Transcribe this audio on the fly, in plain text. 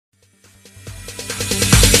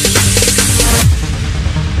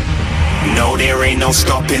there ain't no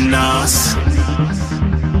stopping us.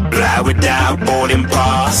 Fly without boarding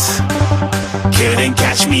pass. Couldn't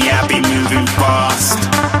catch me, I be moving fast.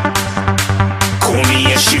 Call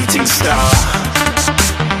me a shooting star.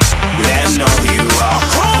 Let 'em know who you are.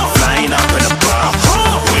 Flying up in a bar.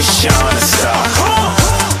 Wish on a star.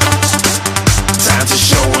 Time to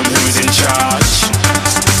show 'em who's in charge.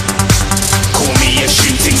 Call me a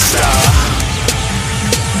shooting star.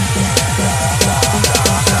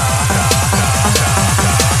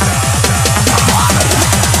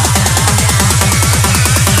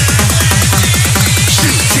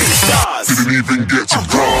 Shooting stars. Didn't even get to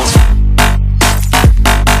cross.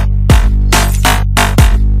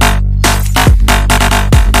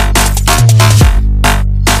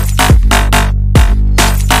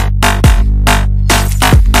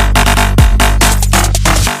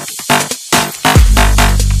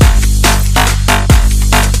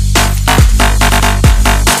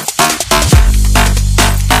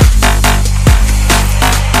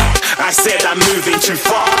 I said I'm moving too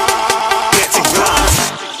far. Get to glass.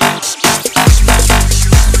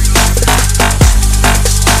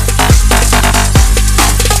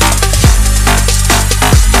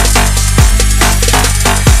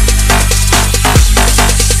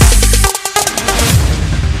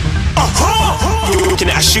 Looking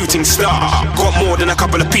at a shooting star. Got more than a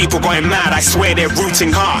couple of people going mad. I swear they're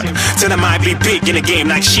rooting hard. Tell them I be big in the game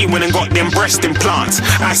like she went and got them breast implants.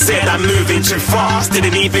 I said I'm moving too fast.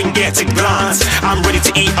 Didn't even get a glance. I'm ready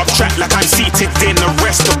to eat up track like I'm seated in a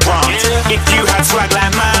restaurant. If you had swag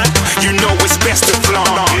like mine, you know it's best to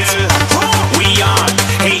flaunt. We aren't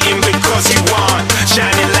hating because you aren't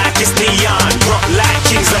shining like it's neon. Rock like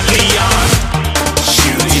kings of Leon.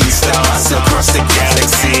 Shooting stars across the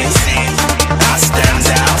galaxy. I stand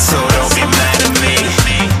out, so don't be mad at me.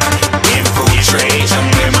 Infiltrate, I'm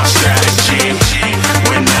with my strategy.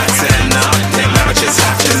 When I turn up, then I just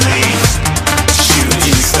have to leave.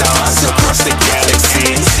 Shooting stars across the galaxy.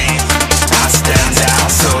 I stand out,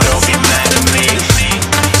 so don't be mad at me.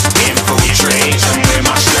 Infiltrate, I'm with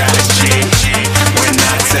my strategy. When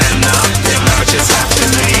I turn up, then I just have to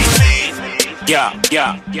leave. Yeah,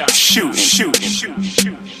 shoot. Yeah, shoot.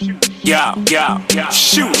 Yeah,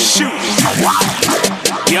 shooting.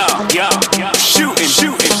 Yeah,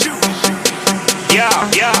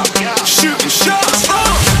 shooting shots.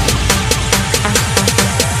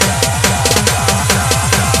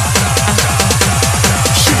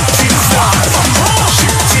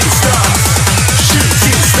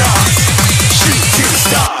 Shooting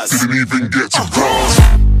stars. Didn't even get to cross.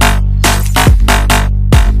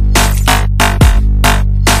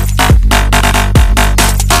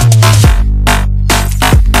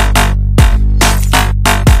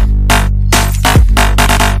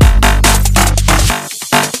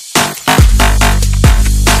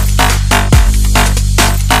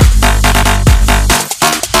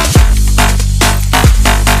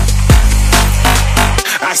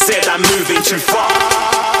 I said I'm moving too far.